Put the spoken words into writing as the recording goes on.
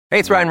Hey,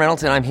 it's Ryan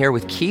Reynolds, and I'm here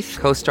with Keith,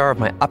 co-star of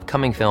my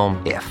upcoming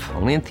film, If,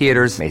 only in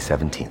theaters May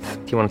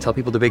 17th. Do you want to tell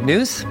people the big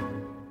news?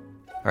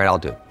 All right, I'll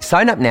do it.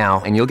 Sign up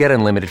now and you'll get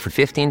unlimited for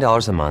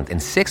 $15 a month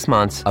and 6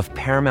 months of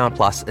Paramount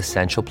Plus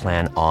Essential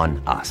Plan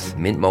on us.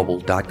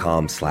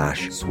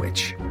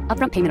 MintMobile.com/switch.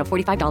 Upfront payment of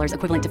 $45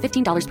 equivalent to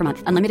 $15 per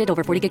month. Unlimited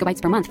over 40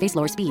 gigabytes per month. Face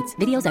lower speeds.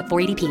 Videos at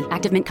 480p.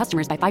 Active Mint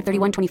customers by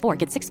 531.24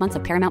 get 6 months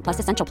of Paramount Plus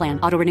Essential Plan.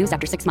 Auto renews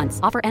after 6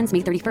 months. Offer ends May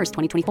 31st,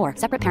 2024.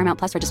 Separate Paramount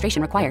Plus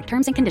registration required.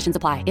 Terms and conditions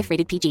apply if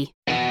rated PG.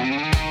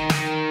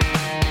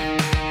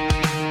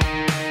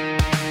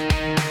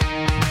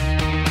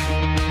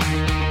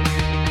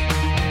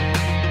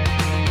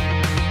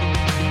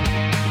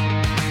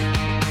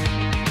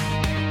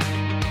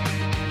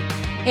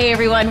 Hey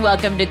everyone,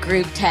 welcome to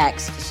Group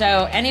Text.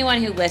 So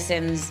anyone who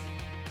listens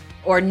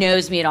or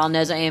knows me at all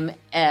knows I am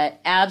an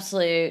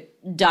absolute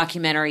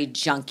documentary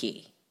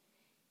junkie.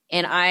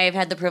 And I've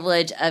had the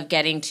privilege of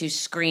getting to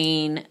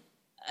screen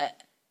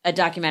a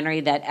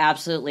documentary that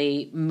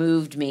absolutely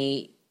moved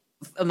me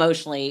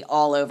emotionally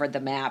all over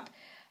the map.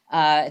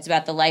 It's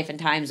about the life and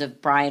times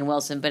of Brian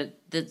Wilson, but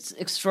the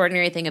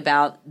extraordinary thing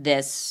about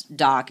this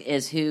doc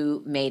is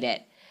who made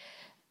it.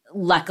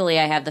 Luckily,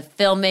 I have the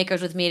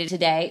filmmakers with me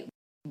today.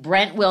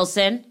 Brent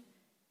Wilson,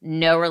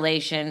 no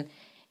relation,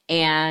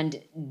 and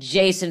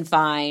Jason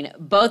Fine.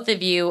 Both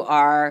of you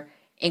are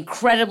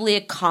incredibly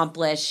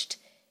accomplished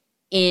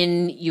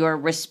in your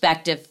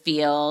respective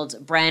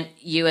field. Brent,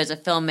 you as a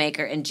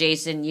filmmaker, and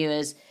Jason, you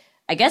as,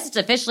 I guess it's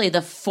officially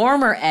the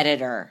former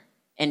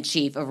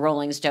editor-in-chief of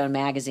Rolling Stone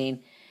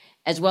magazine,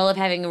 as well as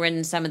having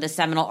written some of the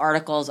seminal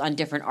articles on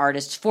different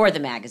artists for the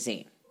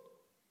magazine.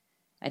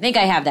 I think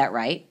I have that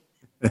right.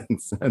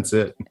 That's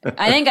it.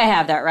 I think I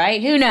have that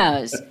right. Who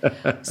knows?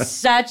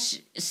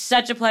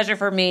 Such a pleasure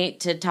for me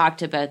to talk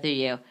to both of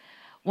you.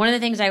 One of the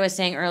things I was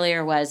saying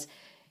earlier was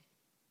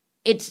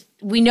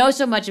we know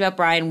so much about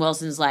Brian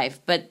Wilson's life,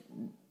 but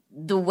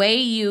the way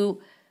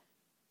you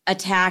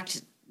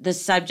attacked the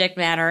subject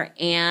matter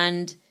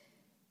and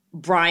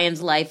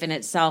Brian's life in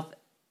itself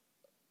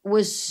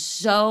was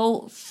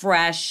so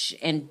fresh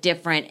and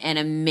different and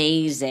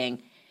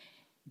amazing.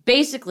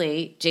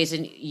 Basically,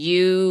 Jason,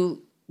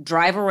 you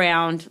drive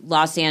around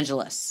Los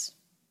Angeles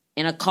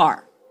in a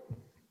car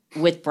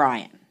with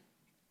Brian.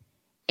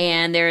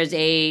 And there's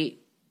a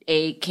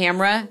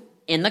camera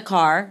in the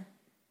car,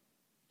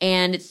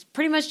 and it's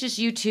pretty much just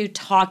you two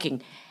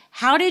talking.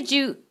 How did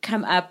you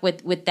come up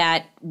with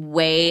that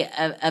way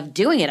of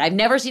doing it? I've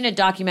never seen a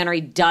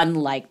documentary done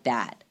like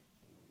that.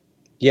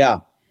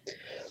 Yeah.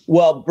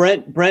 Well,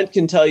 Brent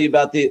can tell you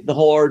about the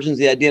whole origins of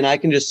the idea. And I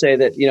can just say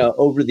that,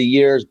 over the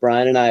years,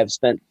 Brian and I have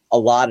spent a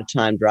lot of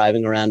time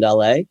driving around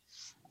LA.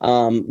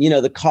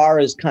 The car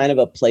is kind of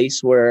a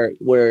place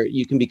where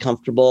you can be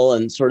comfortable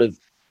and sort of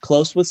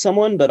close with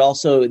someone, but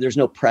also there's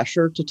no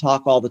pressure to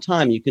talk all the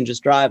time. You can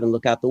just drive and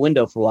look out the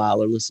window for a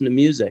while or listen to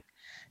music.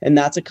 And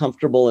that's a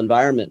comfortable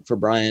environment for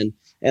Brian,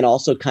 and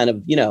also kind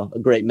of, a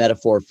great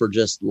metaphor for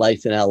just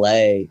life in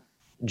LA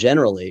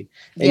generally.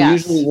 And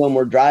Usually when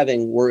we're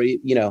driving, we're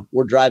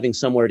driving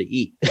somewhere to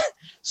eat.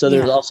 So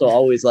there's also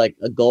always like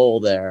a goal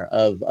there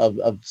of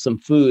some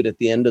food at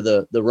the end of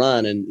the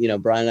run. And,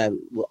 Brian and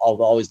I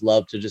always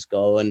love to just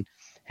go and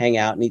hang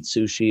out and eat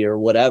sushi or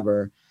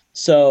whatever.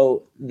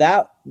 So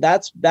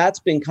that's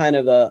been kind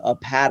of a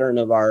pattern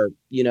of our,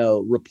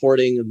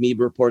 me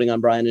reporting on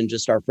Brian and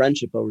just our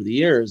friendship over the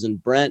years.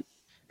 And Brent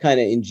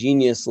kind of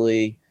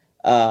ingeniously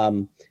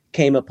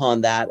came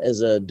upon that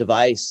as a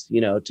device,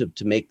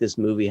 to make this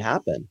movie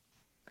happen.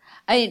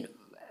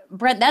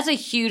 Brent, that's a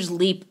huge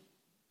leap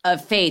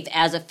of faith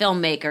as a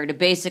filmmaker to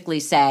basically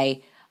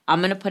say, I'm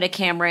going to put a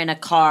camera in a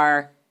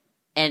car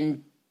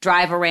and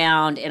drive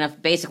around in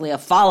basically a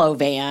follow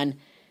van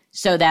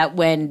so that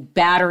when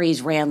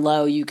batteries ran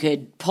low, you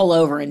could pull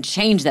over and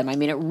change them. I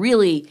mean,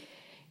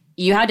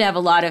 you had to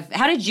have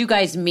how did you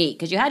guys meet?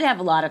 Because you had to have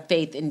a lot of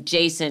faith in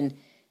Jason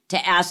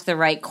to ask the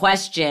right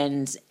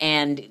questions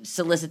and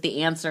solicit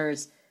the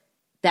answers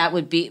that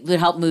would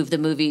help move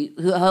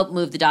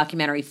the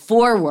documentary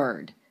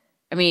forward.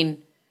 I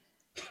mean,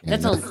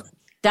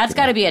 that's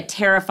got to be a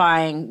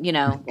terrifying,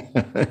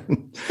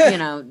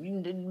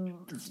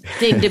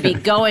 thing to be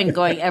going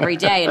every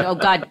day. And, oh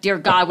God, dear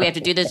God, we have to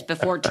do this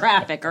before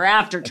traffic or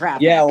after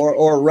traffic. Yeah.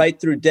 Or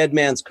right through Dead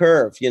Man's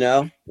Curve,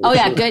 Oh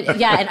yeah. Good.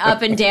 Yeah. And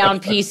up and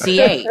down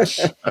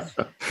PCH.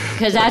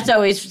 Cause that's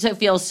always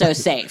feels so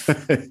safe.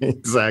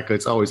 Exactly.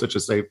 It's always such a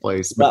safe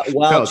place. But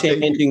while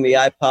changing the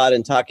iPod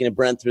and talking to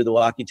Brent through the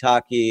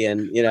walkie-talkie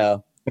and,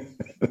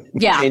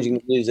 changing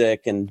the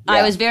music. And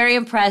I was very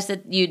impressed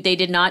that they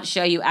did not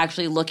show you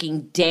actually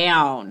looking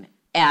down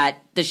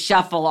at the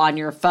shuffle on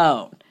your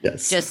phone.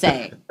 Yes. Just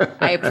saying.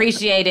 I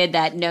appreciated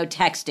that no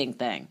texting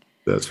thing.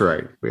 That's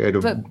right. We had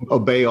to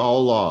obey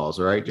all laws,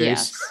 right,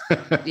 Jace?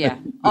 Yes. Yeah.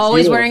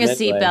 Always wearing a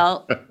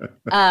seatbelt.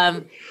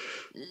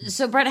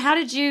 So Brett, how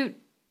did you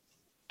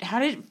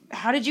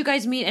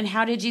guys meet, and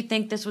how did you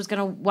think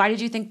why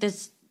did you think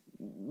this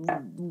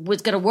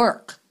was gonna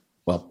work?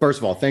 Well, first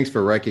of all, thanks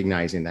for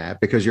recognizing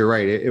that, because you're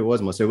right. It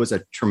was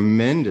a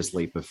tremendous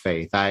leap of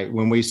faith.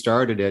 When we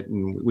started it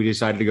and we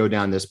decided to go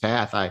down this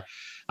path,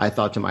 I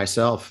thought to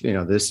myself,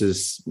 this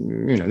is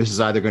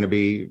either going to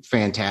be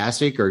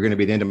fantastic or going to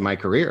be the end of my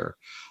career.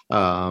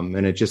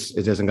 And it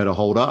isn't going to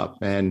hold up.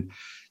 And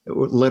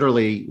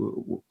literally,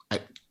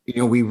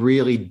 we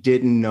really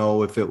didn't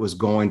know if it was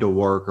going to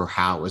work or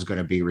how it was going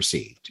to be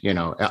received,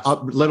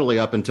 literally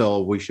up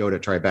until we showed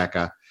at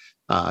Tribeca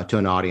to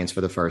an audience for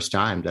the first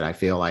time, that I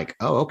feel like,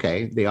 oh,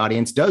 okay, the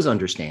audience does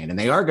understand and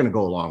they are going to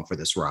go along for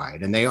this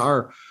ride, and they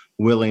are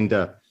willing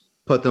to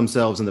put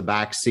themselves in the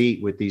back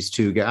seat with these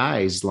two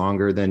guys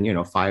longer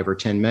than 5 or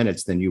 10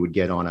 minutes than you would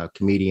get on a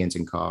Comedians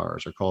in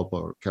Cars or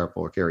Carpool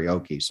or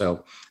Karaoke.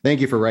 So thank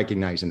you for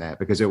recognizing that,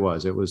 because it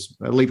was a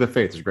leap of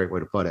faith is a great way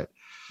to put it.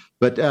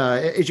 But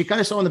as you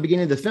kind of saw in the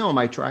beginning of the film,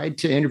 I tried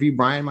to interview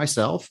Brian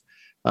myself.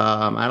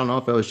 I don't know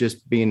if I was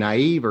just being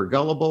naive or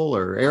gullible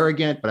or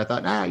arrogant, but I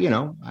thought,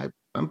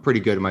 I'm pretty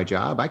good at my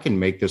job. I can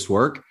make this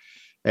work.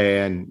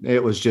 And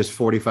it was just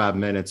 45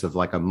 minutes of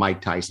like a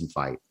Mike Tyson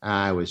fight.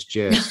 I was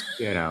just,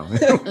 it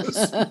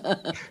was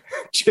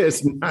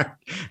just not,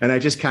 and I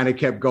just kind of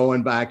kept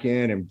going back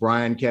in, and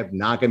Brian kept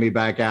knocking me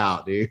back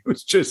out. It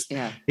was just,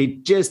 He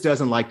just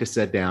doesn't like to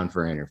sit down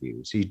for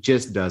interviews. He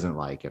just doesn't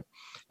like it.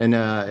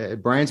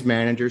 And Brian's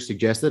manager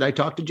suggested I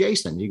talk to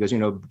Jason. He goes,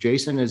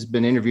 Jason has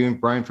been interviewing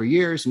Brian for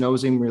years,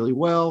 knows him really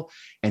well,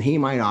 and he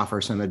might offer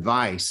some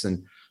advice.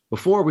 And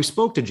before we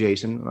spoke to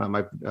Jason,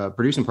 my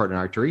producing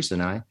partner, Teresa,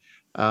 and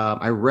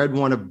I read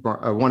one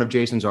of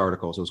Jason's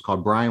articles. It was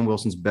called Brian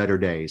Wilson's Better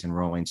Days in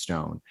Rolling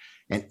Stone.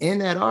 And in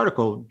that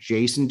article,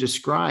 Jason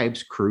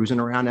describes cruising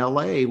around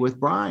LA with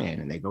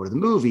Brian, and they go to the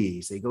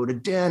movies, they go to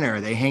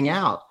dinner, they hang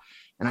out.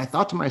 And I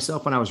thought to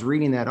myself when I was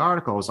reading that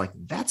article, I was like,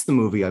 that's the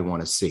movie I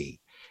want to see.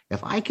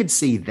 If I could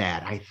see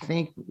that, I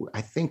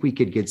think we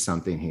could get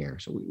something here.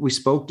 So we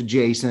spoke to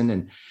Jason,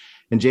 and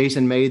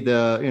Jason made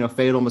the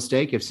fatal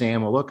mistake of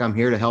saying, well, look, I'm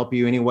here to help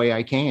you any way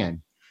I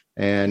can.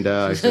 And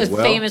I said,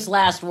 well, famous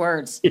last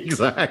words.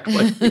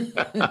 Exactly.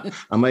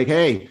 I'm like,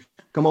 hey,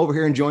 come over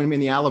here and join me in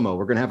the Alamo.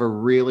 We're going to have a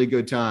really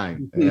good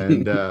time.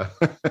 And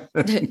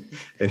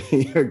and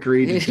he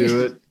agreed to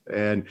do it.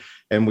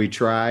 And we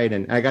tried.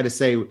 And I got to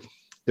say,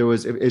 there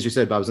was, as you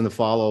said, I was in the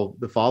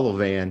follow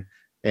van,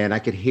 and I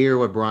could hear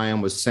what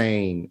Brian was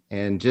saying.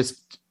 And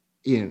just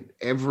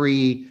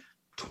every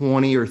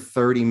 20 or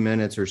 30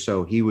 minutes or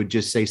so, he would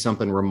just say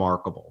something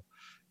remarkable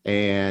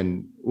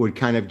and would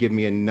kind of give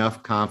me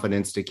enough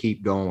confidence to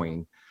keep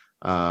going,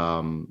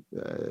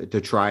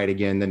 to try it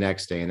again the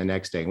next day and the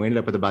next day. We ended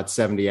up with about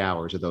 70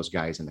 hours of those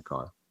guys in the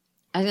car.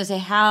 I was going to say,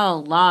 how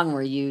long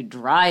were you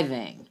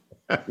driving?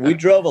 We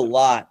drove a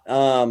lot,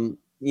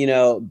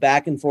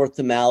 back and forth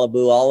to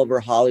Malibu, all over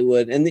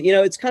Hollywood. And,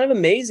 it's kind of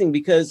amazing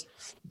because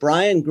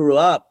Brian grew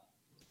up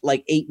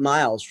like 8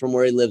 miles from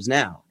where he lives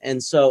now.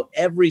 And so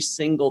every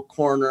single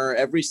corner,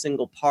 every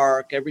single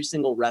park, every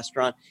single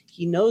restaurant,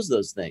 he knows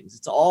those things.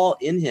 It's all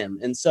in him.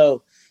 And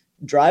so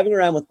driving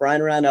around with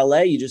Brian around LA,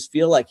 you just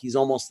feel like he's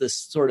almost this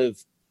sort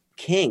of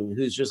king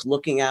who's just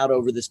looking out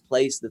over this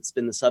place that's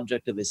been the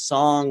subject of his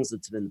songs,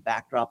 that's been the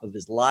backdrop of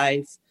his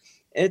life.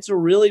 And it's a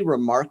really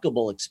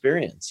remarkable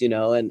experience,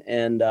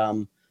 and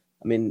I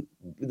mean,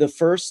 the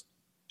first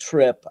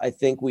trip, I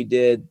think we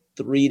did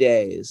 3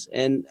 days.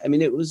 And I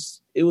mean, it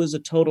was a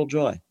total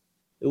joy.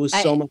 It was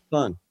so much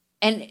fun.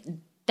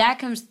 And that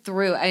comes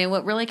through. I mean,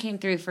 what really came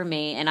through for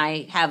me, and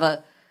I have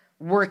a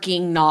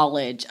working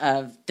knowledge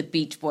of the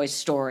Beach Boys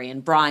story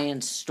and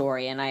Brian's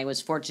story. And I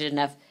was fortunate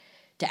enough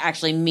to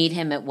actually meet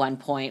him at one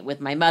point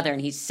with my mother,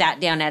 and he sat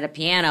down at a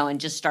piano and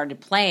just started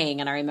playing.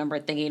 And I remember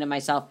thinking to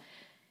myself,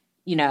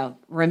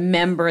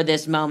 remember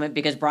this moment,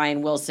 because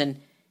Brian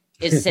Wilson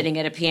is sitting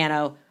at a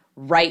piano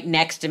right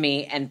next to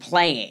me and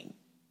playing.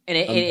 And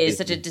it is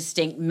such a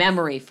distinct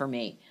memory for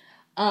me.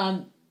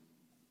 The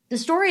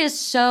story is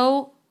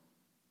so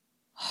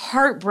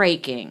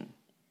heartbreaking,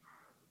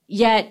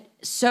 yet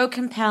so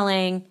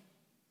compelling,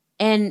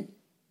 and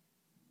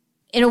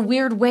in a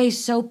weird way,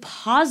 so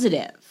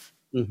positive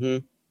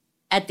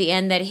at the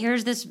end, that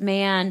here's this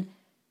man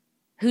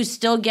who's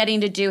still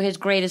getting to do his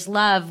greatest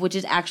love, which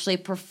is actually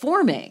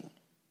performing,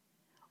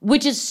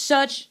 which is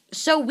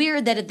so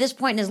weird that at this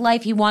point in his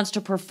life, he wants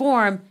to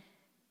perform,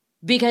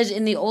 because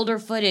in the older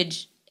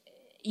footage,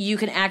 you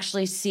can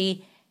actually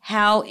see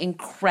how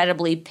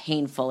incredibly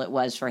painful it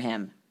was for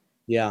him.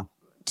 Yeah.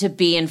 To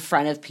be in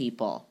front of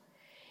people.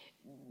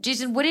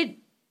 Jason,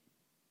 and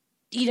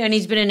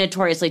he's been a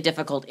notoriously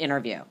difficult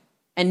interview.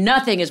 And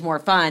nothing is more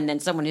fun than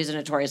someone who's a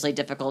notoriously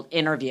difficult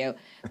interview,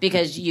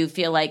 because you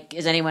feel like,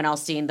 is anyone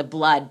else seeing the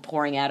blood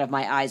pouring out of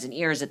my eyes and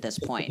ears at this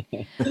point?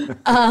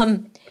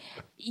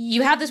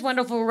 You have this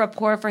wonderful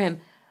rapport for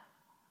him.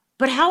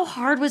 But how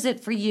hard was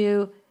it for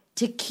you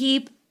to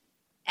keep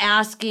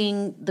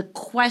asking the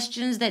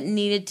questions that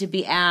needed to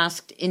be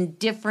asked in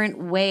different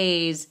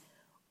ways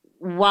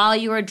while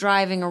you were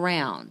driving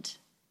around?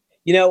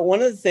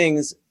 One of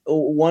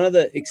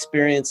the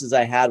experiences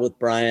I had with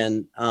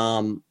Brian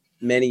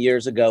many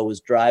years ago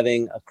was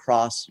driving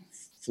across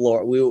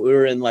Florida. We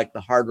were in like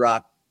the Hard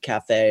Rock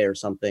Cafe or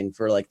something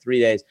for like 3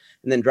 days,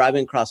 and then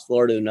driving across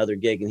Florida to another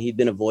gig. And he'd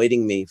been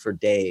avoiding me for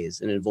days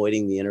and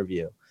avoiding the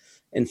interview.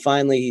 And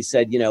finally he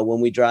said,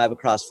 when we drive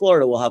across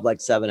Florida, we'll have like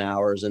 7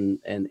 hours and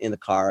in the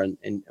car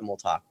and we'll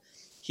talk.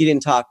 He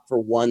didn't talk for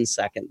 1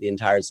 second the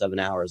entire 7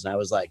 hours. And I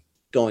was like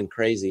going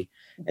crazy.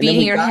 And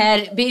beating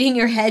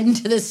your head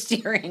into the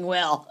steering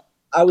wheel.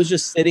 I was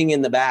just sitting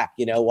in the back,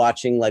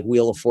 watching like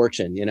Wheel of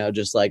Fortune,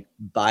 just like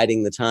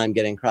biding the time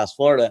getting across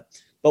Florida.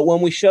 But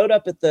when we showed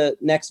up at the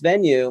next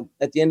venue,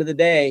 at the end of the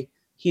day,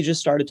 he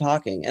just started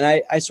talking. And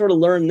I sort of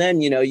learned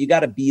then, you got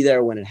to be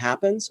there when it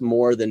happens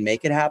more than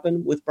make it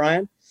happen with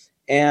Brian.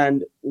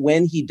 And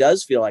when he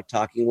does feel like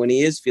talking, when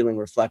he is feeling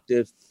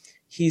reflective,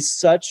 he's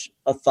such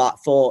a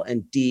thoughtful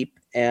and deep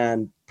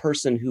and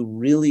person who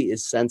really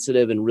is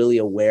sensitive and really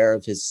aware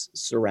of his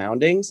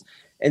surroundings.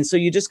 And so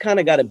you just kind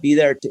of got to be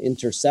there to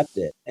intercept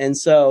it. And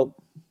so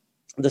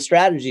the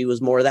strategy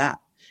was more that.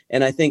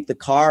 And I think the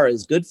car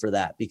is good for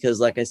that because,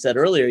 like I said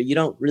earlier, you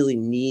don't really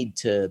need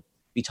to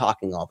be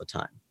talking all the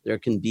time. There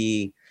can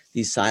be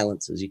these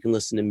silences. You can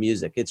listen to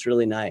music. It's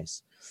really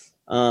nice.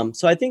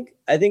 So I think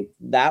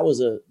that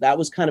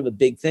was kind of a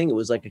big thing. It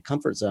was like a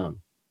comfort zone.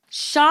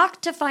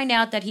 Shocked to find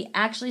out that he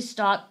actually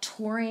stopped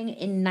touring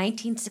in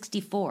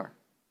 1964.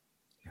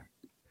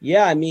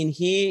 Yeah, I mean,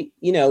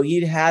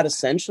 he'd had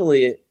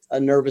essentially a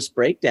nervous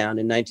breakdown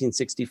in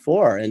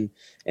 1964.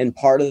 And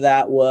part of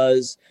that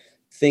was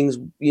things,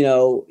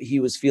 he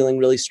was feeling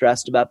really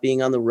stressed about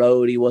being on the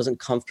road. He wasn't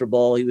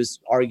comfortable. He was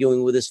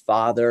arguing with his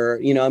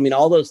father,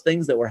 all those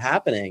things that were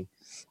happening.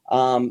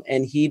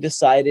 And he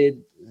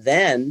decided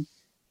then,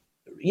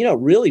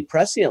 really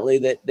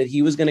presciently that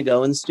he was going to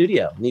go in the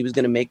studio and he was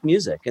going to make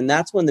music. And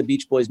that's when the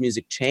Beach Boys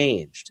music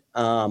changed.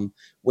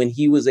 When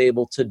he was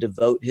able to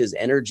devote his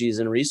energies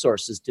and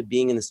resources to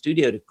being in the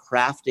studio, to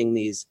crafting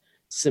these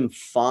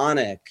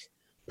symphonic,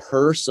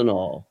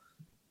 personal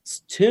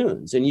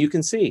tunes. And you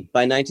can see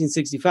by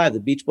 1965,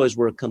 the Beach Boys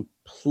were a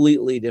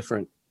completely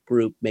different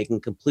group making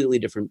completely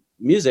different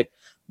music,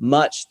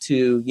 much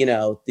to,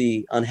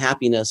 the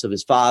unhappiness of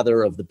his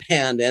father, of the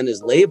band and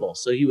his label.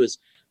 So he was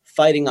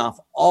fighting off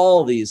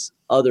all these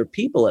other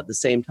people at the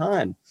same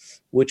time,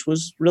 which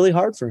was really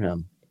hard for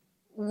him.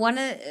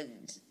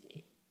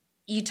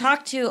 You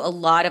talk to a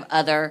lot of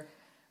other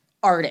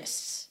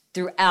artists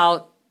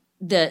throughout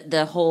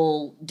the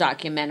whole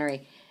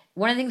documentary.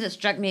 One of the things that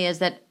struck me is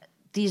that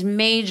these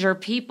major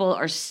people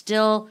are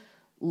still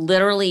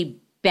literally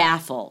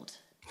baffled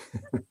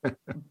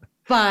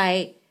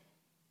by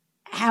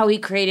how he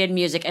created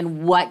music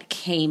and what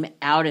came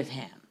out of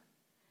him.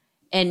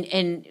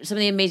 And some of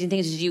the amazing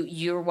things is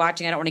you're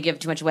watching, I don't want to give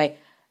too much away,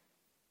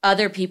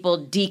 other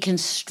people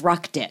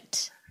deconstruct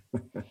it.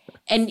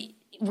 And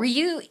were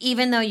you,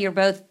 even though you're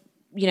both,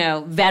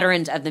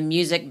 veterans of the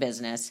music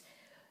business,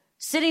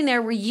 sitting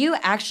there, were you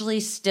actually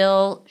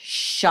still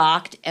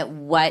shocked at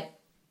what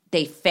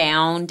they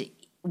found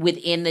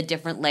within the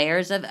different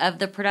layers of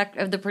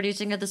the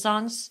producing of the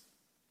songs?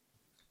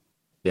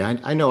 Yeah,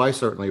 I know I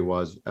certainly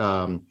was.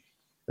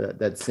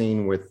 That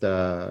scene with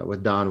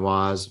Don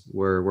Was,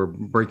 where we're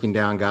breaking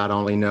down God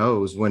Only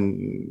Knows,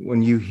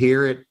 when you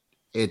hear it,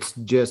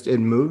 it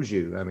moves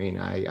you. I mean,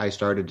 I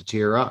started to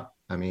tear up.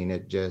 I mean,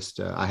 it just,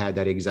 I had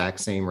that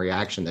exact same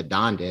reaction that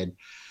Don did,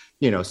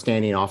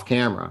 standing off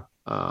camera.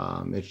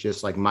 It's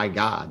just like, my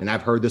God. And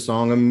I've heard the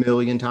song a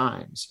million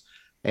times.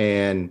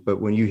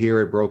 But when you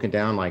hear it broken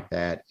down like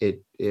that,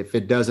 if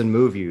it doesn't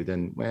move you,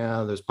 then,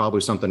 well, there's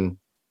probably something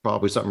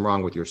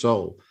wrong with your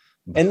soul.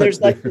 And there's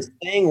like this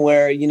thing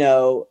where,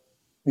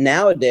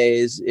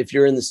 nowadays, if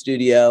you're in the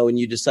studio and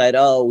you decide,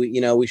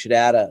 we should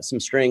add some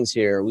strings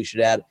here,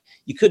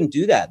 you couldn't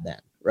do that then,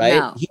 right?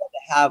 No. He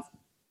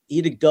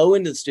had to go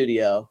into the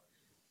studio,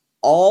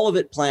 all of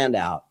it planned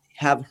out,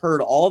 have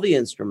heard all the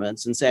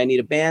instruments and say, I need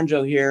a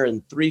banjo here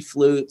and 3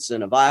 flutes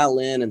and a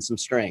violin and some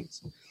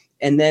strings.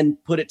 And then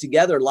put it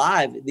together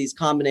live, these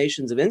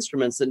combinations of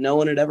instruments that no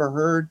one had ever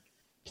heard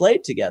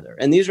played together.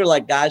 And these are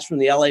like guys from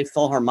the LA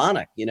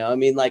Philharmonic,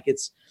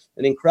 it's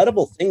an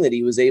incredible thing that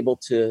he was able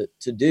to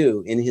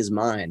do in his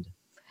mind.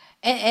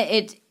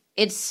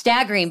 It's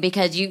staggering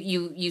because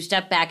you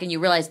step back and you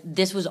realize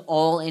this was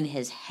all in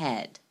his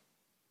head.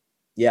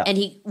 Yeah. And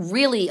he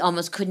really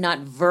almost could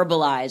not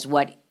verbalize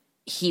what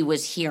he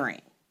was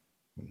hearing.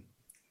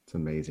 It's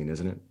amazing,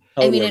 isn't it?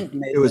 Totally. I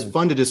mean, It was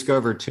fun to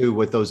discover too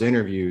with those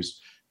interviews,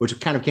 which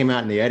kind of came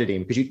out in the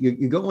editing, because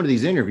you go into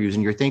these interviews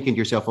and you're thinking to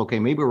yourself, okay,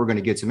 maybe we're going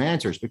to get some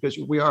answers, because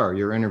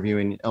you're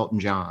interviewing Elton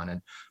John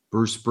and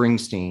Bruce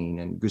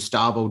Springsteen and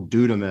Gustavo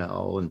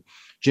Dudamel and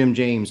Jim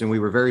James. And we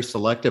were very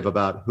selective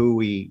about who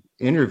we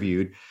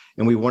interviewed.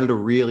 And we wanted a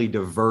really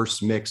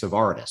diverse mix of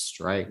artists,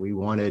 right? We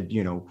wanted,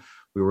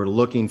 we were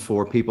looking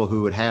for people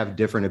who would have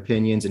different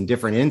opinions and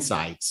different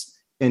insights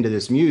into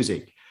this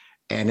music.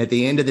 And at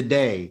the end of the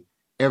day,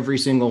 every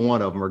single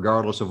one of them,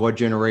 regardless of what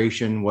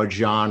generation, what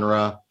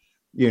genre,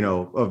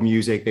 of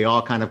music, they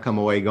all kind of come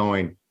away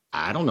going,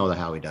 I don't know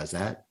how he does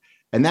that.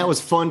 And that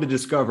was fun to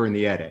discover in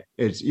the edit.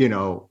 It's,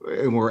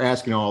 and we're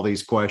asking all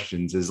these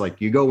questions, is like,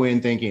 you go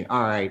in thinking,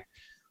 all right,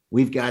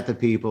 we've got the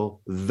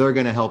people, they're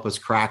going to help us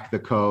crack the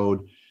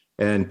code.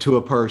 And to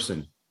a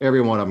person,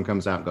 every one of them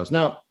comes out and goes,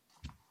 no,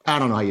 I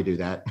don't know how you do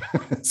that.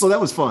 So that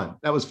was fun.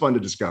 That was fun to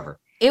discover.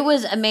 It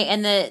was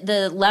amazing. And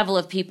the level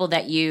of people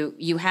that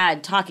you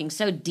had talking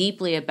so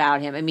deeply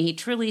about him. I mean, he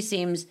truly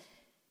seems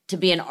to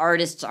be an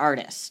artist's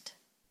artist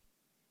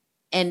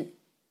and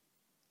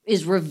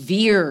is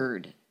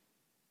revered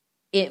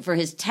for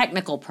his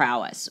technical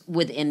prowess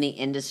within the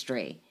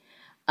industry.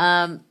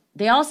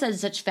 They all said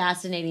such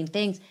fascinating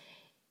things.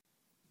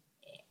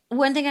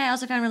 One thing I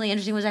also found really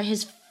interesting was that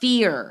his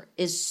fear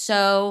is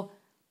so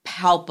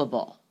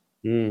palpable,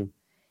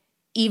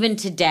 even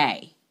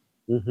today.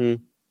 Mm-hmm.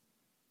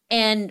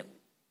 And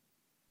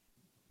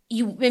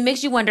it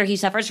makes you wonder, he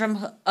suffers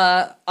from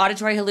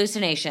auditory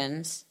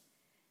hallucinations.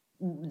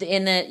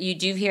 You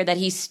do hear that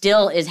he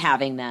still is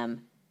having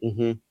them.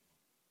 Mm-hmm.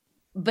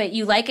 But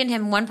you likened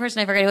him, one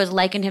person I forget who has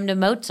likened him to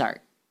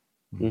Mozart.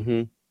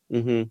 Mm-hmm.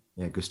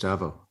 Mm-hmm. Yeah,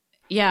 Gustavo.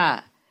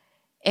 Yeah.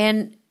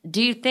 And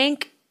do you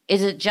think,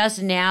 is it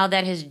just now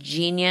that his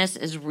genius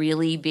is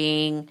really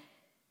being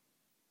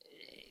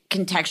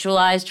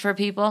contextualized for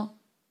people?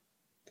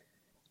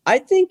 I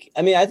think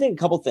a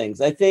couple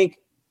things. I think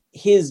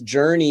his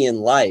journey in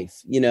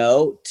life,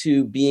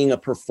 to being a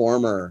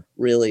performer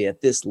really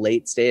at this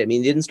late stage. I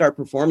mean, he didn't start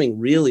performing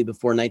really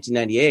before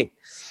 1998.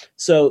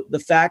 So the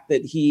fact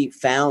that he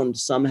found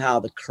somehow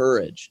the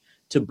courage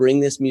to bring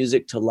this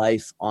music to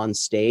life on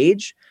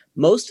stage,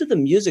 most of the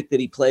music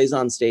that he plays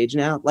on stage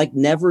now, like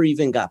never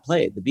even got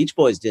played. The Beach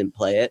Boys didn't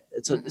play it.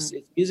 It's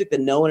music that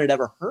no one had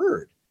ever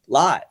heard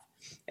live.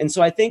 And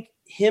so I think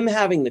him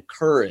having the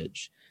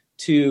courage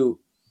to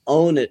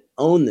own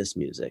this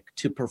music,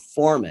 to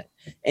perform it,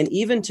 and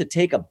even to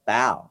take a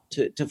bow,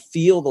 to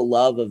feel the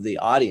love of the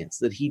audience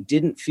that he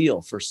didn't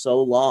feel for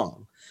so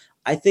long,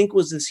 I think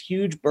was this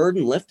huge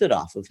burden lifted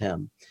off of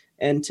him.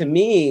 And to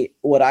me,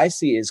 what I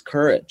see is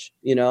courage.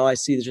 I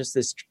see just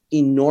this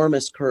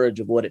enormous courage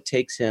of what it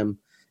takes him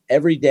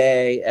every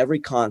day, every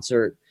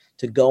concert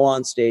to go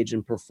on stage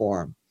and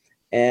perform.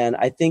 And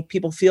I think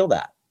people feel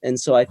that. And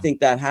so I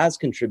think that has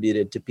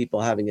contributed to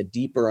people having a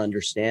deeper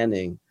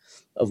understanding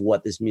of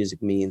what this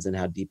music means and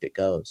how deep it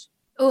goes.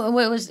 Oh,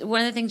 what was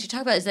one of the things you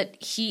talk about is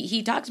that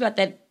he talks about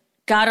that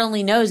God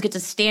Only Knows gets a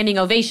standing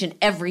ovation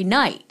every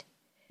night.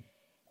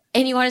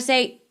 And you want to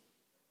say,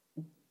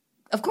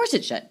 of course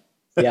it should.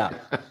 Yeah.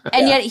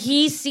 And yet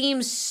he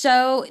seems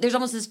there's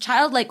almost this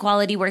childlike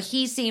quality where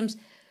he seems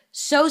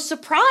so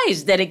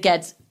surprised that it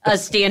gets a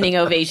standing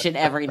ovation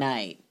every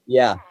night.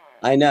 Yeah,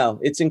 I know.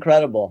 It's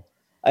incredible.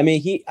 I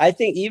mean, I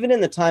think even in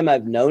the time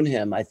I've known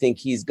him, I think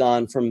he's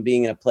gone from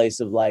being in a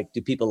place of like,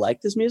 do people like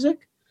this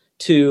music?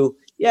 To,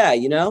 yeah,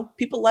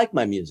 people like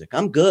my music.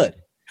 I'm good.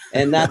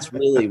 And that's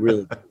really,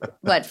 really good.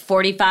 What,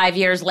 45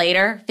 years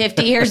later,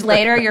 50 years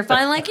later, you're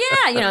finally like,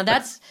 yeah,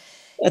 that's...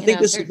 I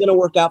think this is going to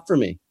work out for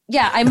me.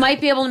 Yeah, I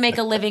might be able to make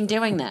a living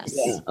doing this.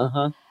 Yeah.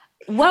 Uh-huh.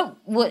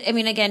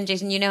 Again,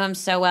 Jason, you know him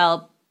so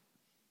well.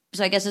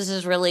 So I guess this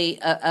is really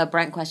a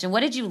Brent question.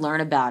 What did you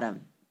learn about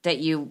him that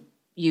you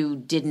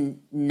didn't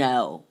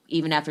know,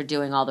 even after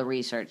doing all the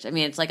research? I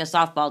mean, it's like a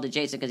softball to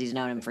Jason because he's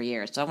known him for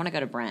years. So I want to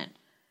go to Brent.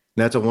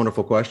 That's a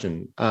wonderful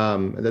question.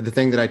 The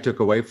thing that I took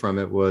away from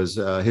it was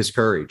his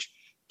courage,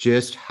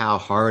 just how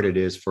hard it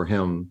is for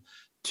him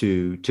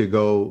to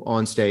go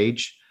on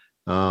stage,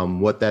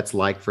 what that's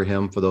like for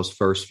him for those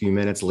first few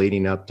minutes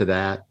leading up to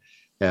that,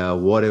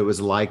 what it was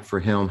like for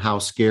him, how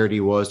scared he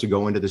was to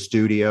go into the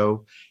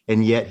studio,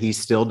 and yet he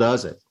still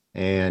does it.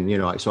 And,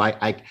 so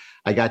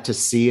I got to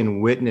see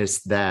and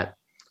witness that,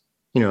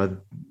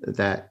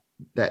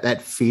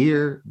 that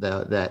fear,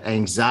 that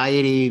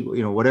anxiety,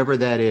 whatever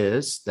that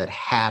is that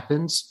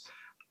happens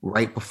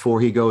right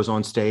before he goes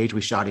on stage.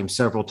 We shot him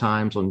several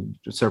times on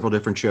several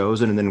different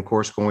shows, and then of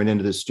course going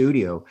into the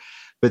studio.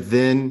 But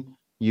then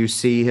you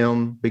see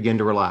him begin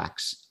to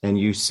relax, and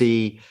you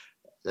see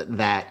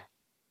that,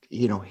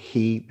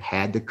 he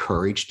had the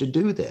courage to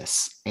do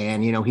this,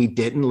 and, he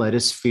didn't let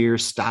his fear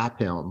stop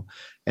him.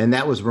 And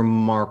that was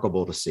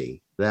remarkable to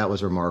see.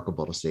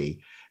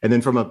 And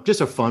then from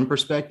just a fun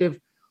perspective,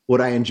 what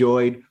I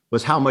enjoyed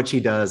was how much he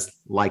does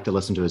like to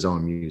listen to his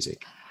own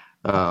music.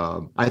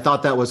 I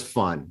thought that was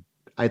fun.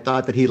 I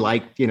thought that he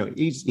liked,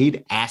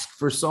 he'd ask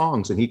for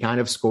songs, and he kind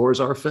of scores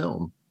our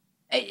film.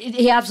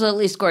 He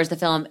absolutely scores the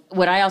film.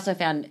 What I also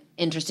found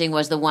interesting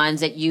was the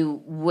ones that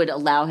you would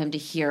allow him to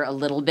hear a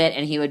little bit,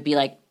 and he would be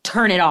like,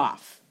 turn it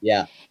off.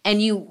 Yeah.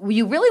 And you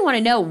really want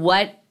to know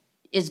what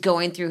is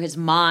going through his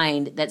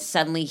mind that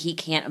suddenly he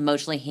can't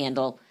emotionally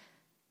handle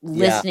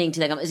listening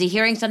to that. Is he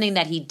hearing something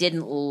that he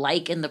didn't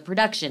like in the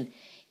production?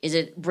 Is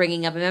it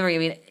bringing up a memory? I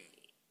mean,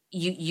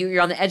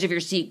 you're on the edge of your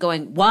seat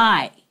going,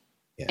 why?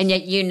 Yes. And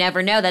yet you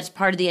never know. That's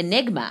part of the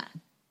enigma.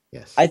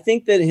 Yes. I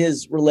think that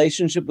his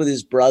relationship with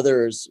his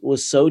brothers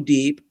was so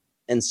deep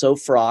and so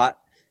fraught,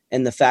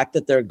 and the fact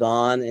that they're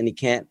gone and he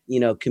can't,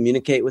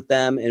 communicate with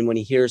them. And when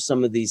he hears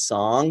some of these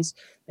songs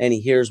and he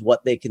hears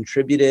what they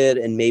contributed,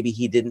 and maybe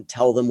he didn't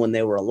tell them when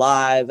they were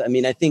alive. I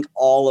mean, I think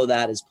all of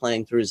that is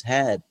playing through his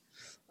head.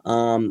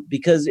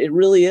 because it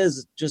really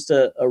is just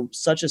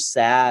such a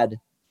sad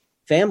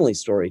family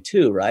story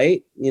too,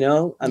 right?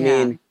 I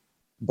mean,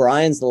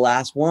 Brian's the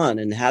last one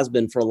and has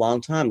been for a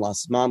long time.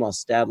 Lost his mom,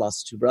 lost his dad,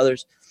 lost his two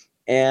brothers.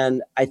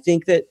 And I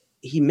think that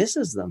he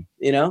misses them,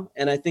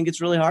 and I think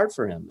it's really hard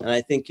for him. And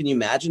I think, can you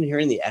imagine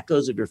hearing the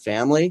echoes of your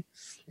family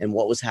and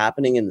what was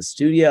happening in the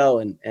studio?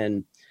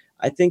 And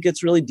I think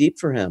it's really deep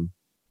for him.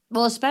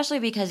 Well, especially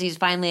because he's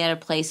finally at a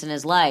place in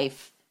his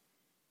life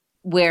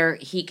where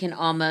he can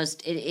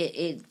almost,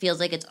 it feels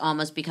like it's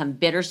almost become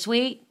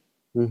bittersweet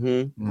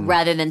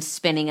rather than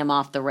spinning him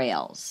off the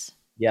rails.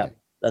 Yeah,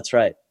 that's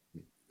right.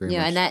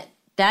 And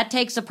that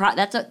takes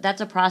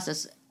that's a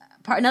process.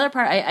 Another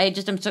part, I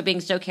just am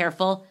being so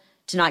careful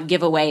to not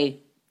give away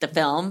the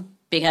film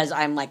because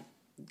I'm like,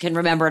 can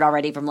remember it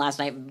already from last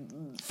night,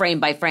 frame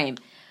by frame.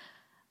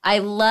 I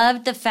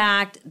loved the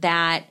fact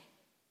that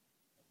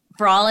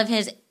for all of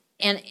his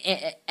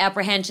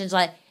apprehensions,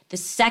 like the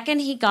second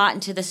he got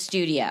into the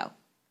studio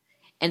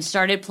and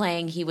started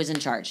playing, he was in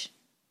charge.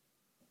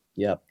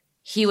 Yep.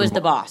 He was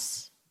the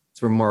boss.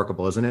 It's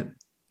remarkable, isn't it?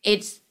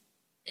 It's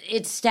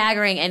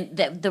staggering, and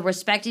the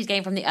respect he's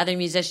getting from the other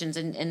musicians.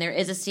 And there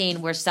is a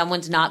scene where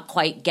someone's not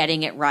quite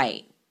getting it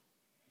right.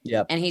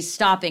 Yep. And he's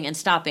stopping and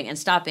stopping and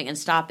stopping and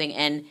stopping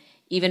and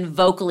even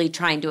vocally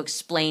trying to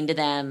explain to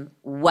them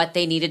what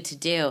they needed to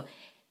do.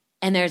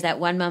 And there's that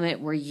one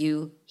moment where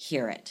you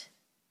hear it.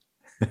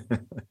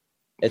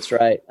 It's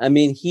right. I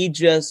mean,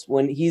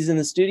 when he's in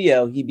the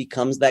studio, he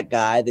becomes that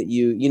guy that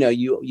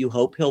you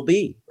hope he'll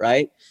be,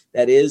 right?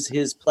 That is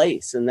his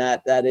place, and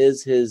that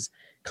is his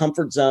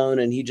comfort zone,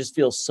 and he just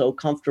feels so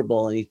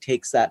comfortable, and he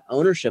takes that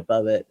ownership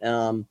of it.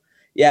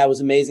 It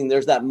was amazing.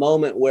 There's that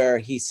moment where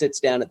he sits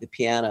down at the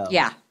piano,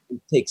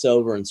 takes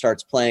over and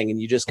starts playing,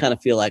 and you just kind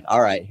of feel like,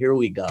 all right, here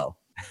we go.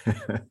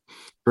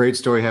 Great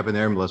story happened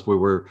there, Melissa.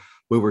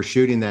 We were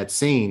shooting that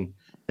scene,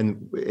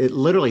 and it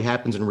literally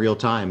happens in real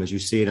time as you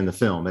see it in the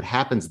film. It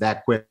happens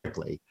that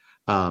quickly.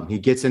 He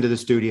gets into the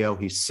studio,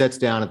 he sits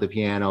down at the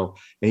piano,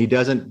 and he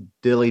doesn't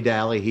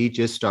dilly-dally. He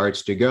just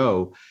starts to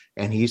go,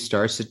 and he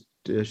starts to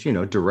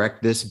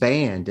direct this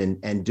band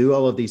and do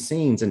all of these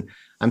scenes. And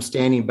I'm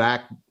standing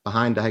back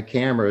behind the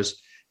cameras,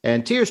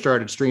 and tears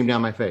started to stream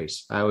down my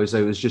face. I was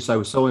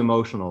so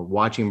emotional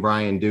watching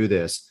Brian do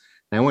this.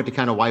 And I went to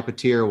kind of wipe a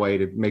tear away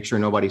to make sure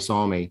nobody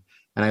saw me.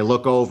 And I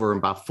look over, and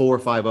about 4 or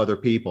 5 other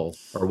people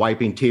are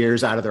wiping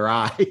tears out of their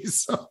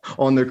eyes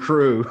on the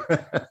crew.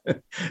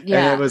 And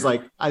it was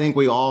like, I think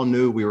we all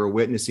knew we were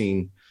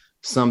witnessing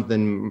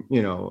something,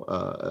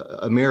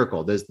 a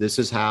miracle. This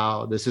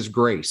is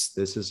grace.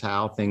 This is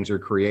how things are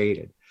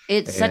created.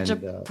 It's such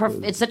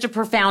a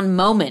profound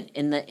moment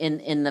in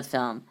the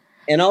film.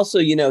 And also,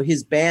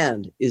 his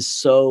band is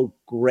so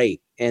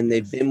great, and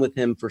they've been with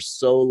him for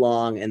so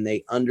long, and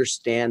they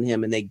understand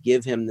him, and they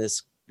give him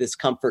this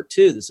comfort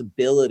too, this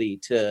ability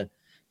to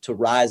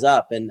rise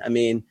up. And I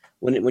mean,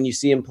 when you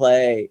see him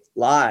play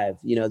live,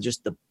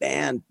 just the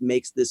band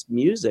makes this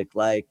music,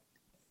 like,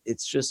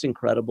 it's just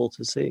incredible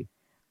to see.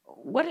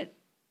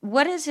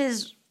 What is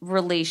his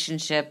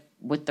relationship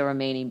with the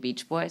remaining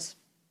Beach Boys?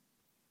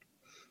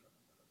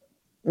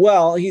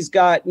 Well, he's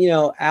got,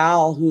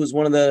 Al, who's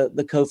one of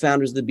the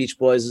co-founders of the Beach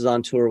Boys, is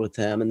on tour with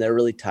him, and they're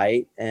really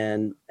tight.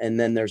 And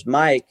then there's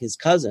Mike, his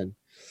cousin.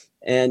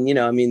 And,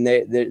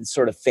 they're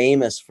sort of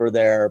famous for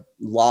their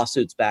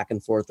lawsuits back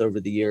and forth over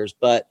the years.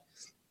 But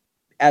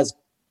as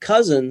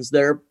cousins,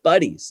 they're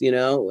buddies,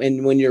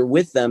 and when you're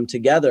with them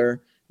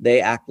together, they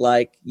act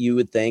like you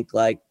would think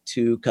like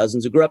two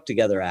cousins who grew up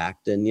together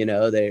act. And,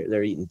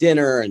 they're eating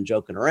dinner and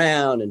joking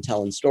around and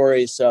telling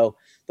stories. So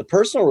the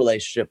personal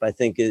relationship, I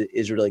think,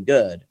 is really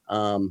good.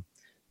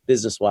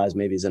 Business-wise,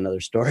 maybe is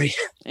another story.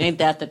 Ain't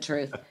that the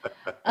truth?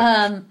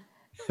 One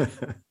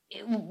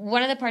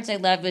of the parts I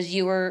loved was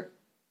you were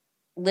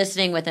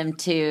listening with him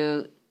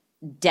to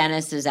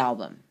Dennis's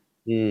album.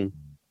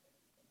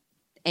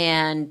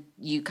 And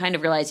you kind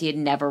of realized he had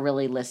never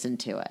really listened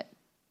to it.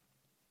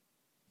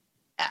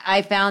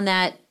 I found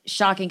that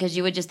shocking because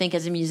you would just think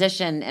as a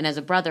musician and as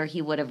a brother,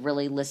 he would have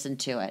really listened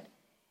to it.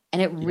 And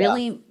it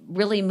really,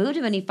 really moved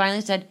him. And he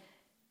finally said,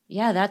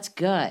 yeah, that's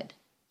good.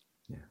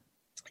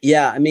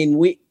 Yeah. I mean,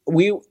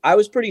 I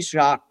was pretty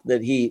shocked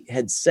that he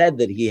had said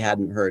that he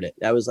hadn't heard it.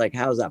 I was like,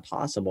 how is that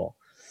possible?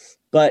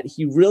 But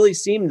he really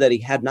seemed that he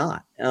had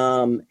not.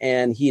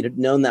 And he had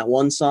known that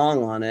one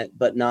song on it,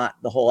 but not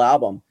the whole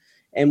album.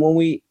 And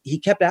he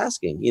kept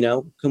asking,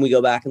 can we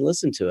go back and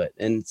listen to it?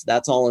 And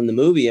that's all in the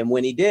movie. And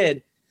when he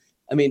did,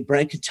 I mean,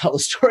 Brent could tell the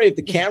story of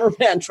the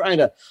cameraman trying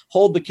to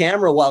hold the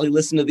camera while he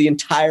listened to the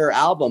entire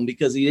album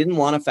because he didn't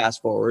want to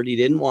fast forward. He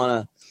didn't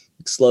want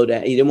to slow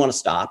down. He didn't want to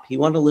stop. He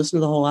wanted to listen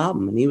to the whole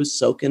album, and he was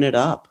soaking it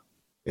up.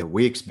 Yeah,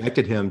 we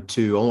expected him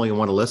to only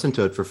want to listen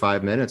to it for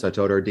 5 minutes. I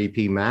told our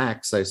DP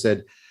Max, I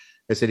said,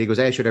 he goes,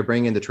 hey, should I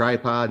bring in the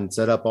tripod and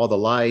set up all the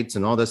lights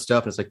and all this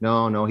stuff? And it's like,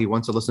 no, he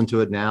wants to listen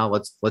to it now.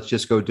 Let's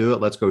just go do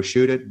it. Let's go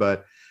shoot it.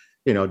 But,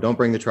 don't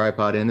bring the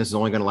tripod in. This is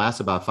only going to last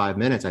about 5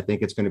 minutes. I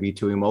think it's going to be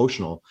too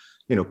emotional.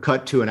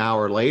 Cut to an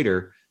hour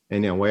later,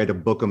 And, we had to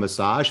book a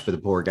massage for the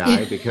poor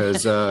guy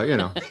because, he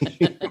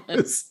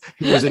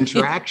was in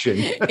traction.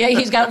 Yeah,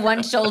 he's got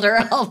one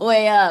shoulder all the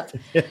way up.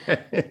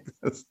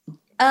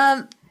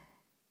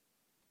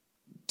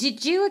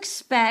 Did you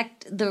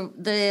expect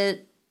the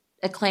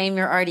acclaim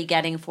you're already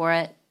getting for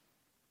it?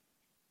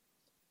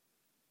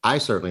 I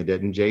certainly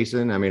didn't,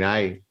 Jason. I mean,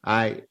 I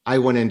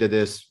went into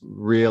this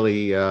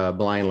really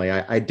blindly.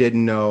 I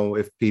didn't know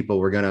if people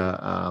were going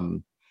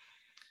to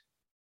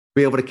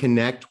be able to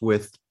connect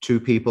with two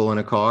people in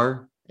a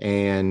car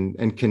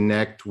and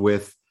connect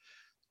with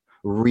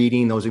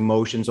reading those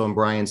emotions on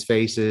Brian's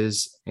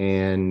faces.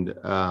 And,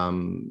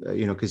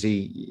 because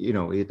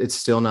it's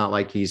still not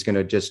like he's going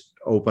to just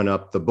open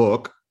up the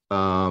book.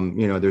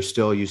 You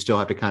still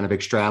have to kind of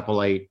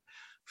extrapolate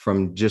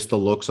from just the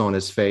looks on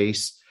his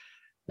face.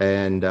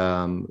 And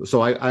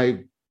so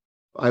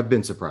I've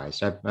been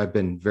surprised. I've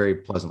been very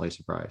pleasantly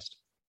surprised.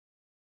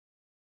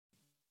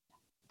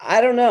 I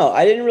don't know.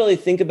 I didn't really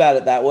think about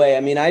it that way.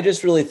 I mean, I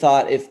just really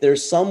thought if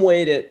there's some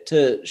way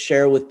to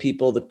share with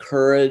people the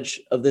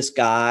courage of this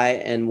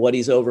guy and what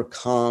he's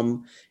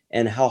overcome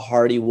and how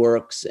hard he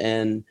works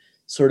and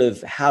sort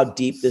of how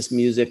deep this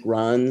music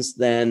runs,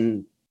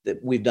 then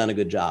we've done a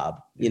good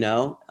job,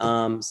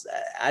 I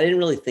didn't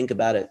really think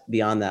about it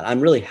beyond that. I'm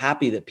really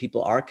happy that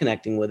people are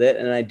connecting with it.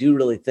 And I do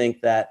really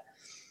think that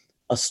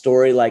a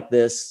story like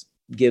this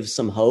gives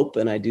some hope.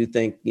 And I do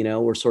think,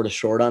 we're sort of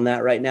short on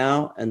that right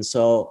now. And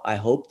so I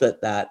hope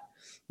that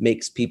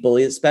makes people,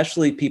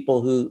 especially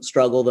people who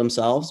struggle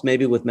themselves,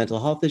 maybe with mental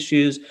health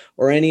issues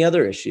or any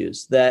other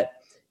issues, that,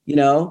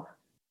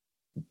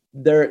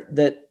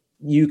 that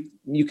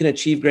you can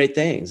achieve great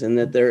things and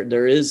that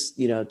there is,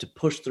 to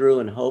push through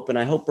and hope. And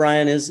I hope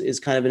Brian is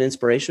kind of an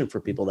inspiration for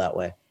people that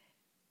way.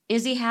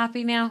 Is he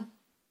happy now?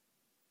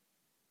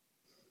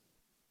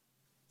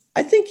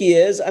 I think he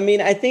is. I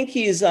mean, I think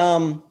he's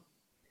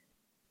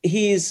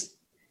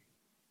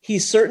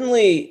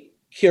certainly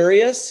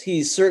curious.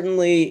 He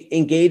certainly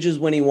engages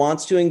when he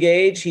wants to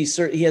engage. He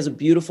has a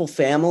beautiful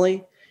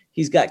family.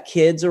 He's got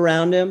kids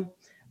around him.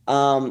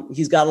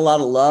 He's got a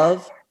lot of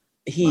love.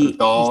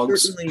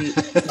 Dogs.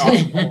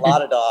 A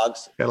lot of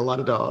dogs. Got a lot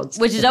of dogs.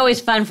 Which is always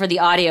fun for the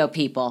audio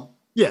people.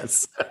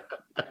 Yes.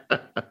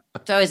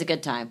 It's always a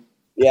good time.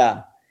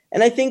 Yeah.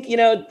 And I think,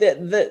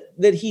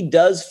 that he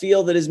does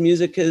feel that his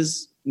music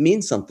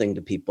means something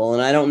to people.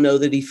 And I don't know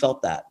that he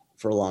felt that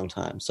for a long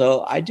time.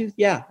 So I do.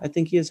 Yeah, I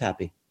think he is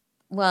happy.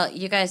 Well,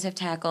 you guys have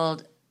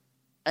tackled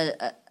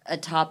a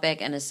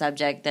topic and a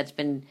subject that's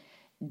been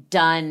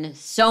done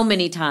so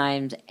many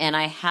times. And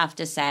I have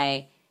to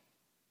say,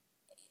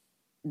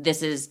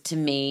 this is, to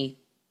me,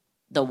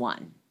 the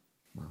one.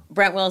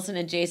 Brent Wilson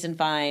and Jason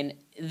Fine,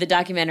 the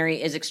documentary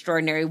is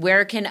extraordinary.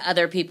 Where can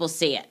other people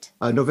see it?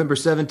 November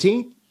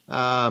 17th.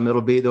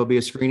 There'll be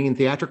a screening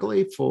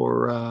theatrically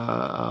for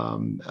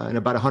in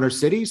about 100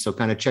 cities. So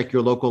kind of check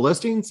your local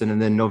listings. And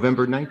then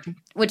November 19th.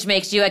 Which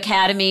makes you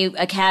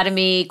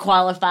Academy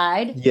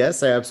qualified.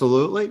 Yes,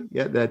 absolutely.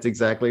 Yeah, that's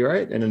exactly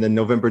right. And then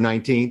November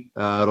 19th,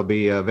 it'll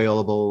be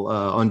available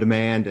on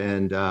demand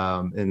and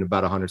in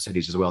about 100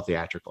 cities as well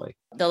theatrically.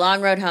 The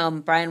Long Road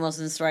Home, Brian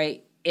Wilson's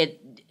story.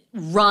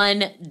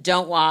 Run,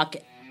 don't walk,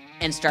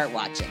 and start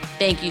watching.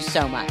 Thank you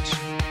so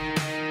much.